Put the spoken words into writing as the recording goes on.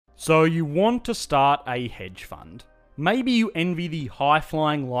So you want to start a hedge fund. Maybe you envy the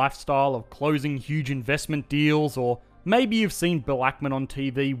high-flying lifestyle of closing huge investment deals, or maybe you've seen Bill Ackman on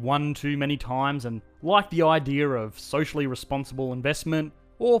TV one too many times and like the idea of socially responsible investment,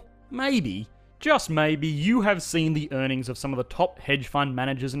 or maybe, just maybe, you have seen the earnings of some of the top hedge fund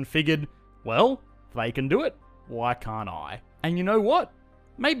managers and figured, well, if they can do it, why can't I? And you know what?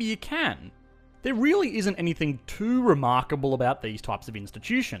 Maybe you can. There really isn't anything too remarkable about these types of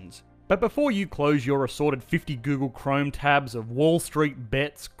institutions. But before you close your assorted 50 Google Chrome tabs of Wall Street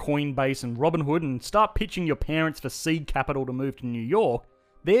Bets, Coinbase and Robinhood and start pitching your parents for seed capital to move to New York,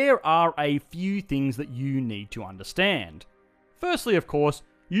 there are a few things that you need to understand. Firstly, of course,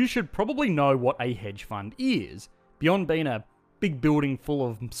 you should probably know what a hedge fund is, beyond being a big building full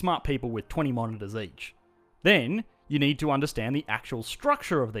of smart people with 20 monitors each. Then, you need to understand the actual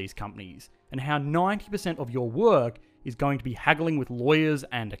structure of these companies, and how 90% of your work is going to be haggling with lawyers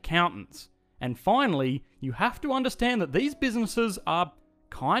and accountants. And finally, you have to understand that these businesses are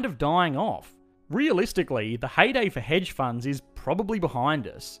kind of dying off. Realistically, the heyday for hedge funds is probably behind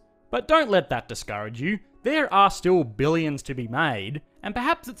us. But don't let that discourage you. There are still billions to be made, and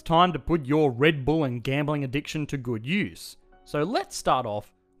perhaps it's time to put your Red Bull and gambling addiction to good use. So let's start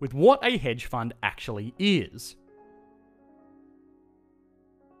off with what a hedge fund actually is.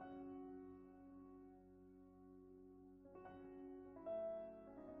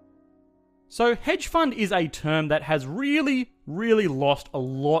 So hedge fund is a term that has really lost a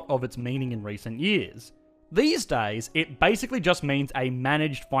lot of its meaning in recent years. These days, it basically just means a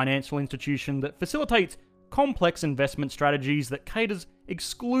managed financial institution that facilitates complex investment strategies that caters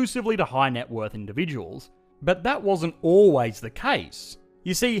exclusively to high net worth individuals. But that wasn't always the case.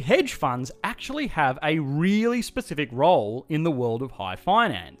 You see, hedge funds actually have a really specific role in the world of high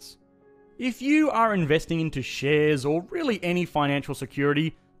finance. If you are investing into shares or really any financial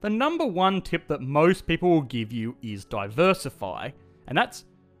security, the number one tip that most people will give you is diversify, and that's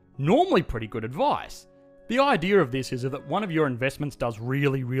normally pretty good advice. The idea of this is that one of your investments does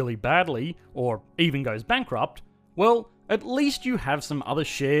really badly, or even goes bankrupt, well, at least you have some other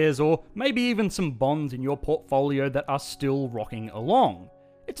shares or maybe even some bonds in your portfolio that are still rocking along.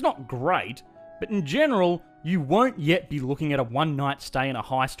 It's not great, but in general, you won't yet be looking at a one-night stay in a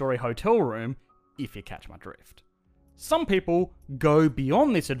high-story hotel room, if you catch my drift. Some people go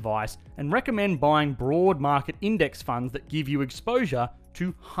beyond this advice and recommend buying broad market index funds that give you exposure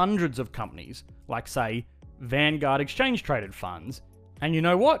to hundreds of companies, like say, Vanguard exchange traded funds. And you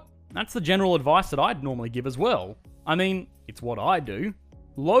know what? That's the general advice that I'd normally give as well. I mean, it's what I do.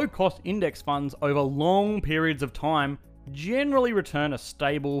 Low cost index funds over long periods of time generally return a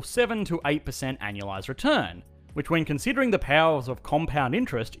stable 7 to 8% annualized return, which when considering the powers of compound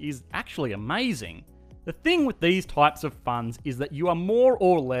interest is actually amazing. The thing with these types of funds is that you are more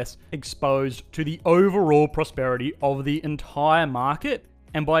or less exposed to the overall prosperity of the entire market,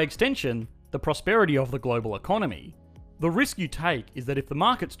 and by extension, the prosperity of the global economy. The risk you take is that if the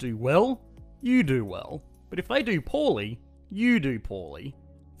markets do well, you do well, but if they do poorly, you do poorly.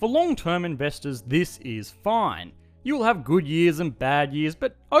 For long-term investors, this is fine. You will have good years and bad years,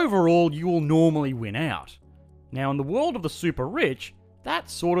 but overall, you will normally win out. Now, in the world of the super rich,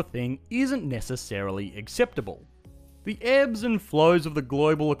 that sort of thing isn't necessarily acceptable. The ebbs and flows of the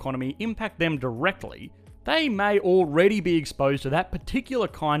global economy impact them directly. They may already be exposed to that particular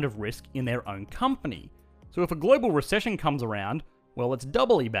kind of risk in their own company. So if a global recession comes around, well, it's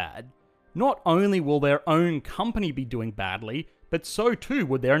doubly bad. Not only will their own company be doing badly, but so too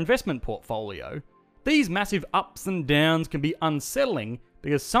would their investment portfolio. These massive ups and downs can be unsettling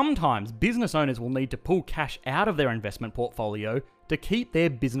because sometimes business owners will need to pull cash out of their investment portfolio to keep their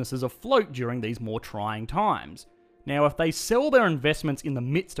businesses afloat during these more trying times. Now, if they sell their investments in the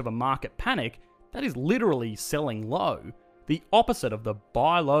midst of a market panic, that is literally selling low, the opposite of the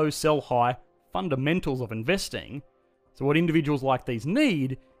buy low, sell high fundamentals of investing. So what individuals like these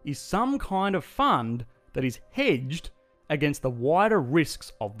need is some kind of fund that is hedged against the wider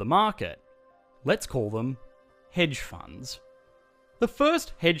risks of the market. Let's call them hedge funds. The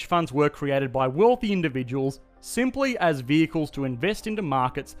first hedge funds were created by wealthy individuals simply as vehicles to invest into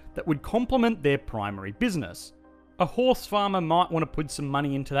markets that would complement their primary business. A horse farmer might want to put some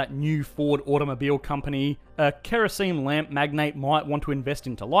money into that new Ford automobile company, a kerosene lamp magnate might want to invest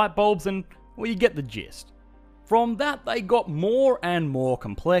into light bulbs, and, well, you get the gist. From that, they got more and more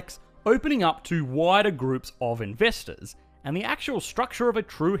complex, opening up to wider groups of investors, and the actual structure of a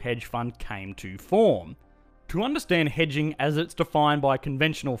true hedge fund came to form. To understand hedging as it's defined by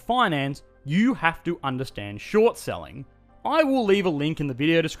conventional finance, you have to understand short selling. I will leave a link in the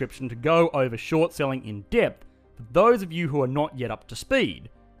video description to go over short selling in depth for those of you who are not yet up to speed.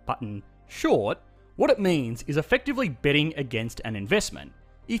 But in short, what it means is effectively betting against an investment.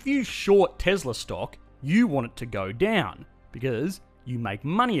 If you short Tesla stock, you want it to go down, because you make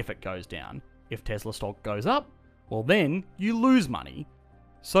money if it goes down. If Tesla stock goes up, well then you lose money.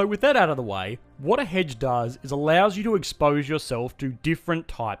 So with that out of the way, what a hedge does is allows you to expose yourself to different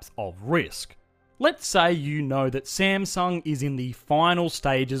types of risk. Let's say you know that Samsung is in the final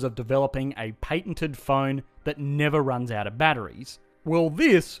stages of developing a patented phone that never runs out of batteries. Well,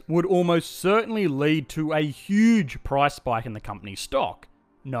 this would almost certainly lead to a huge price spike in the company's stock.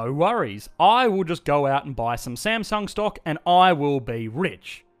 No worries, I will just go out and buy some Samsung stock and I will be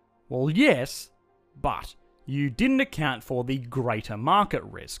rich. Well, yes, but you didn't account for the greater market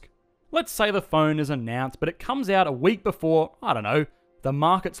risk. Let's say the phone is announced, but it comes out a week before, I don't know, the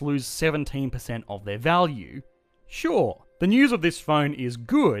markets lose 17% of their value. Sure, the news of this phone is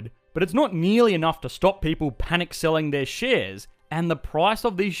good, but it's not nearly enough to stop people panic selling their shares, and the price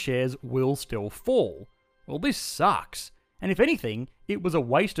of these shares will still fall. Well, this sucks. And if anything, it was a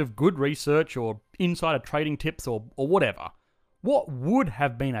waste of good research or insider trading tips or whatever. What would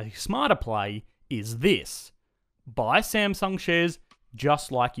have been a smarter play is this. Buy Samsung shares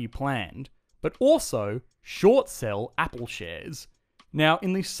just like you planned, but also short sell Apple shares. Now,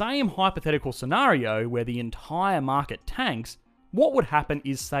 in the same hypothetical scenario where the entire market tanks, what would happen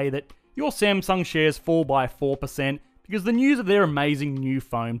is say that your Samsung shares fall by 4% because the news of their amazing new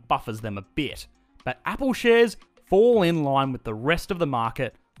phone buffers them a bit. But Apple shares fall in line with the rest of the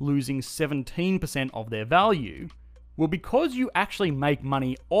market, losing 17% of their value. Well, because you actually make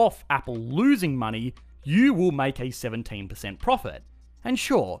money off Apple losing money, you will make a 17% profit. And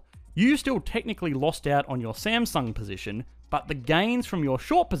sure, you still technically lost out on your Samsung position, but the gains from your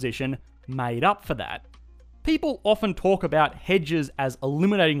short position made up for that. People often talk about hedges as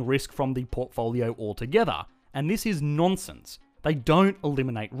eliminating risk from the portfolio altogether, and this is nonsense. They don't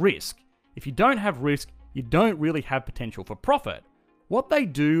eliminate risk. If you don't have risk, you don't really have potential for profit. What they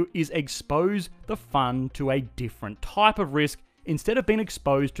do is expose the fund to a different type of risk instead of being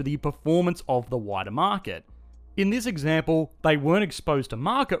exposed to the performance of the wider market. In this example, they weren't exposed to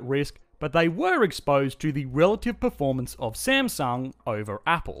market risk, but they were exposed to the relative performance of Samsung over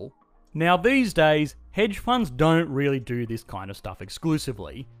Apple. Now these days, hedge funds don't really do this kind of stuff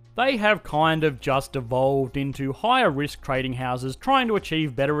exclusively. They have kind of just evolved into higher risk trading houses trying to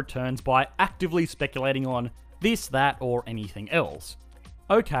achieve better returns by actively speculating on this, that, or anything else.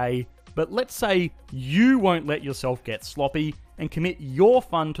 Okay, but let's say you won't let yourself get sloppy and commit your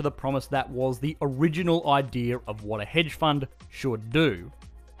fund to the promise that was the original idea of what a hedge fund should do.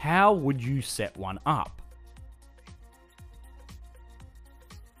 How would you set one up?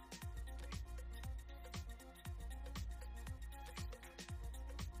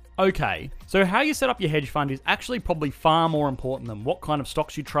 Okay, so how you set up your hedge fund is actually probably far more important than what kind of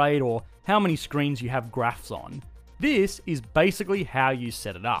stocks you trade or how many screens you have graphs on. This is basically how you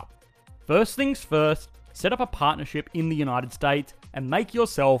set it up. First things first, set up a partnership in the United States and make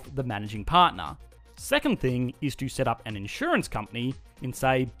yourself the managing partner. Second thing is to set up an insurance company in,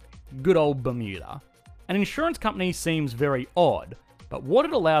 say, good old Bermuda. An insurance company seems very odd, but what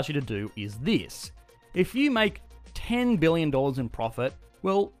it allows you to do is this. If you make $10 billion in profit,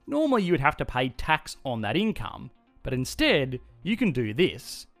 well, normally you would have to pay tax on that income, but instead, you can do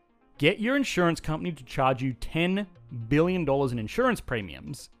this. Get your insurance company to charge you $10 billion in insurance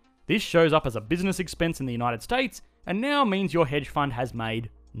premiums. This shows up as a business expense in the United States and now means your hedge fund has made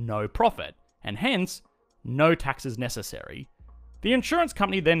no profit, and hence, no taxes necessary. The insurance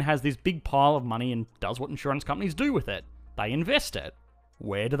company then has this big pile of money and does what insurance companies do with it. They invest it.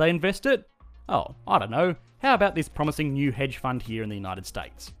 Where do they invest it? Oh, I don't know. How about this promising new hedge fund here in the United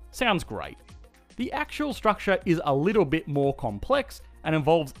States? Sounds great. The actual structure is a little bit more complex and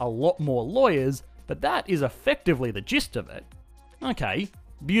involves a lot more lawyers, but that is effectively the gist of it. Okay,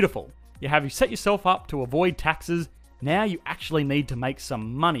 beautiful. You have set yourself up to avoid taxes. Now you actually need to make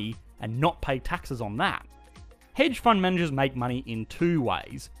some money and not pay taxes on that. Hedge fund managers make money in two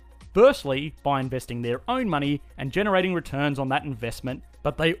ways. Firstly, by investing their own money and generating returns on that investment,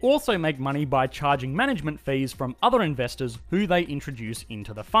 but they also make money by charging management fees from other investors who they introduce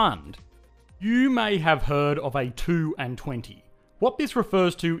into the fund. You may have heard of a 2 and 20. What this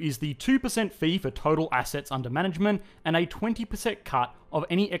refers to is the 2% fee for total assets under management and a 20% cut of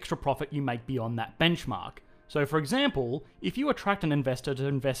any extra profit you make beyond that benchmark. So for example, if you attract an investor to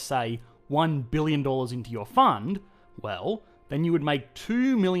invest, say, $1 billion into your fund, well, then you would make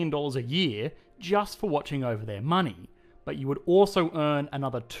 $2 million a year just for watching over their money. But you would also earn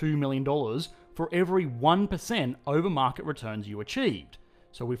another $2 million for every 1% over market returns you achieved.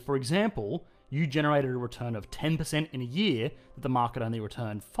 So if, for example, you generated a return of 10% in a year that the market only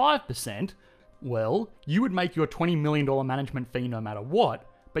returned 5%, well, you would make your $20 million management fee no matter what,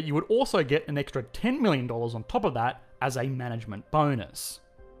 but you would also get an extra $10 million on top of that as a management bonus.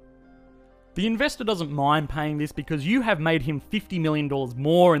 The investor doesn't mind paying this because you have made him $50 million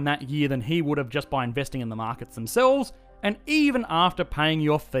more in that year than he would have just by investing in the markets themselves, and even after paying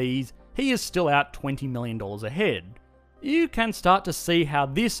your fees, he is still out $20 million ahead. You can start to see how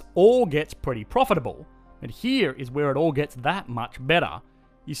this all gets pretty profitable, but here is where it all gets that much better.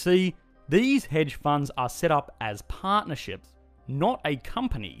 You see, these hedge funds are set up as partnerships, not a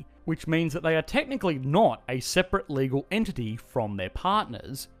company, which means that they are technically not a separate legal entity from their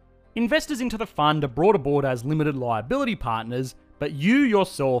partners. Investors into the fund are brought aboard as limited liability partners, but you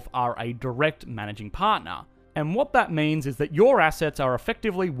yourself are a direct managing partner. And what that means is that your assets are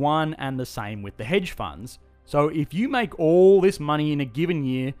effectively one and the same with the hedge funds. So if you make all this money in a given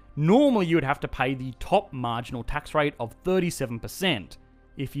year, normally you would have to pay the top marginal tax rate of 37%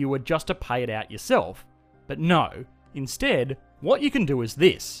 if you were just to pay it out yourself. But no, instead, what you can do is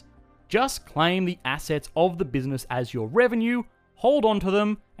this. Just claim the assets of the business as your revenue, hold on to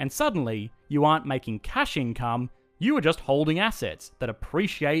them, and suddenly you aren't making cash income, you are just holding assets that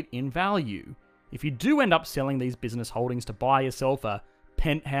appreciate in value. If you do end up selling these business holdings to buy yourself a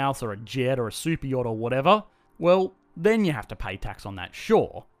penthouse or a jet or a super yacht or whatever, well, then you have to pay tax on that,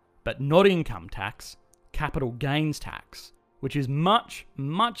 sure, but not income tax, capital gains tax, which is much,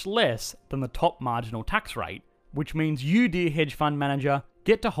 much less than the top marginal tax rate, which means you, dear hedge fund manager,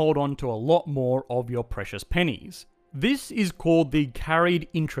 get to hold on to a lot more of your precious pennies. This is called the carried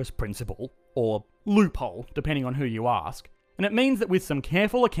interest principle, or loophole, depending on who you ask, and it means that with some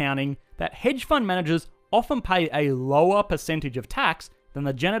careful accounting, that hedge fund managers often pay a lower percentage of tax than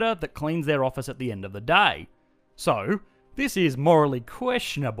the janitor that cleans their office at the end of the day. So, this is morally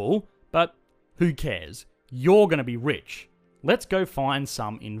questionable, but who cares? You're going to be rich. Let's go find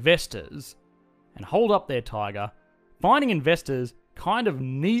some investors. And hold up there, Tiger. Finding investors kind of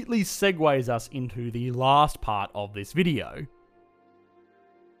neatly segues us into the last part of this video.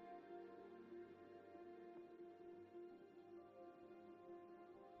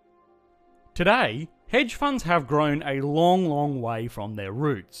 Today, hedge funds have grown a long, long way from their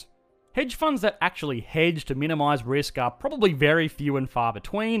roots. Hedge funds that actually hedge to minimize risk are probably very few and far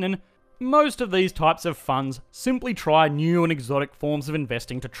between, and most of these types of funds simply try new and exotic forms of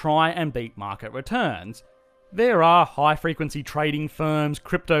investing to try and beat market returns. There are high-frequency trading firms,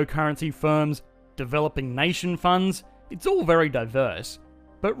 cryptocurrency firms, developing nation funds. It's all very diverse,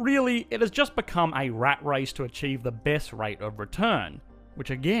 but really it has just become a rat race to achieve the best rate of return,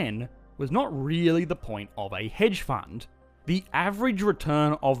 which again was not really the point of a hedge fund. The average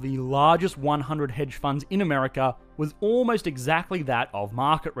return of the largest 100 hedge funds in America was almost exactly that of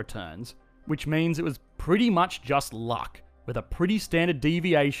market returns, which means it was pretty much just luck, with a pretty standard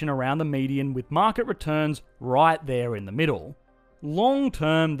deviation around the median with market returns right there in the middle. Long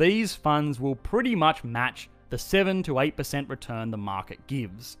term, these funds will pretty much match the 7 to 8% return the market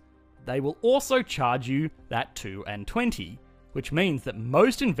gives. They will also charge you that 2 and 20, which means that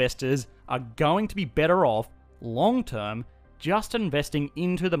most investors are going to be better off long term just investing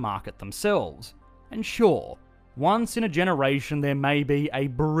into the market themselves. And sure, once in a generation there may be a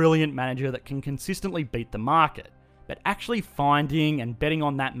brilliant manager that can consistently beat the market, but actually finding and betting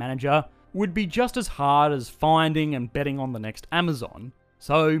on that manager would be just as hard as finding and betting on the next Amazon.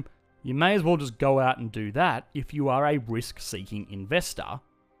 So you may as well just go out and do that if you are a risk-seeking investor.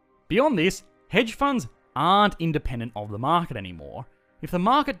 Beyond this, hedge funds aren't independent of the market anymore. If the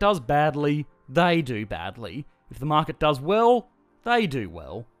market does badly, they do badly. If the market does well, they do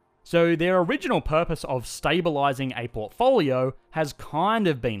well. So their original purpose of stabilizing a portfolio has kind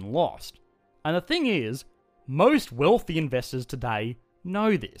of been lost. And the thing is, most wealthy investors today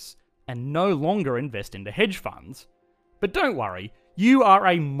know this, and no longer invest into hedge funds. But don't worry, you are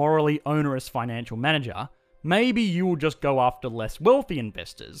a morally onerous financial manager. Maybe you will just go after less wealthy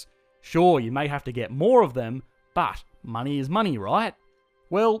investors. Sure, you may have to get more of them, but money is money, right?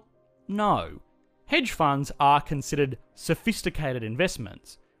 Well, no. Hedge funds are considered sophisticated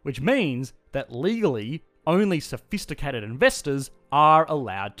investments, which means that legally, only sophisticated investors are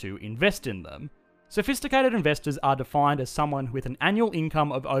allowed to invest in them. Sophisticated investors are defined as someone with an annual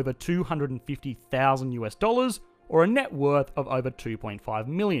income of over $250,000 or a net worth of over $2.5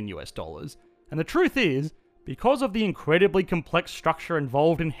 million. And the truth is, because of the incredibly complex structure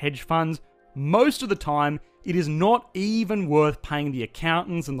involved in hedge funds, most of the time it is not even worth paying the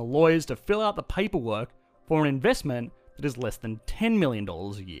accountants and the lawyers to fill out the paperwork for an investment that is less than $10 million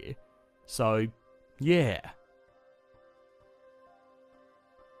a year. So, yeah.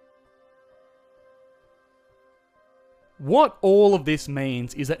 What all of this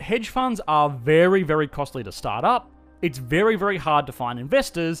means is that hedge funds are very, very costly to start up, it's very, very hard to find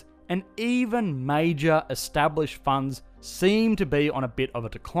investors, and even major established funds seem to be on a bit of a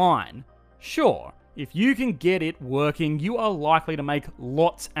decline. Sure, if you can get it working, you are likely to make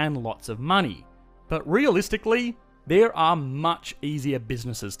lots and lots of money. But realistically, there are much easier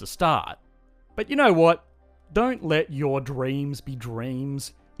businesses to start. But you know what? Don't let your dreams be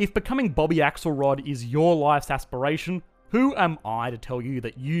dreams. If becoming Bobby Axelrod is your life's aspiration, who am I to tell you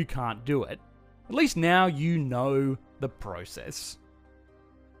that you can't do it? At least now you know the process.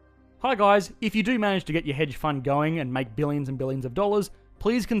 Hi guys, if you do manage to get your hedge fund going and make billions and billions of dollars,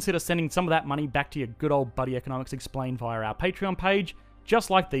 please consider sending some of that money back to your good old buddy Economics Explained via our Patreon page, just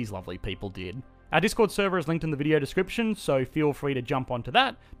like these lovely people did. Our Discord server is linked in the video description, so feel free to jump onto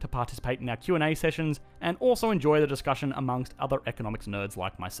that to participate in our Q&A sessions and also enjoy the discussion amongst other economics nerds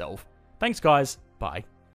like myself. Thanks guys, bye.